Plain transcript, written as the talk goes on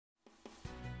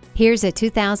Here's a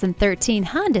 2013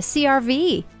 Honda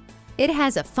CR-V. It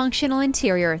has a functional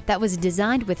interior that was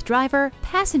designed with driver,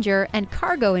 passenger, and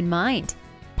cargo in mind.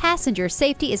 Passenger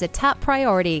safety is a top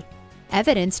priority,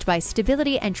 evidenced by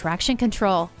stability and traction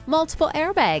control, multiple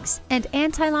airbags, and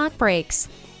anti-lock brakes.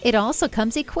 It also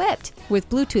comes equipped with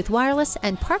Bluetooth wireless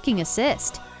and parking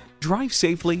assist. Drive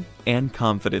safely and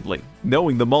confidently,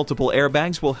 knowing the multiple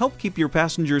airbags will help keep your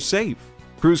passengers safe.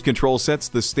 Cruise control sets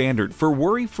the standard for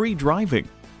worry-free driving.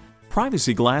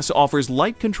 Privacy Glass offers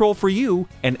light control for you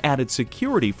and added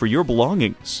security for your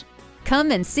belongings.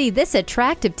 Come and see this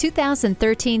attractive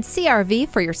 2013 CR-V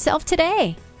for yourself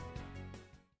today.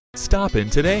 Stop in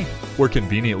today. We're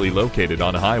conveniently located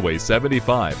on Highway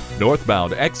 75,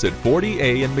 northbound exit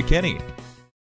 40A in McKinney.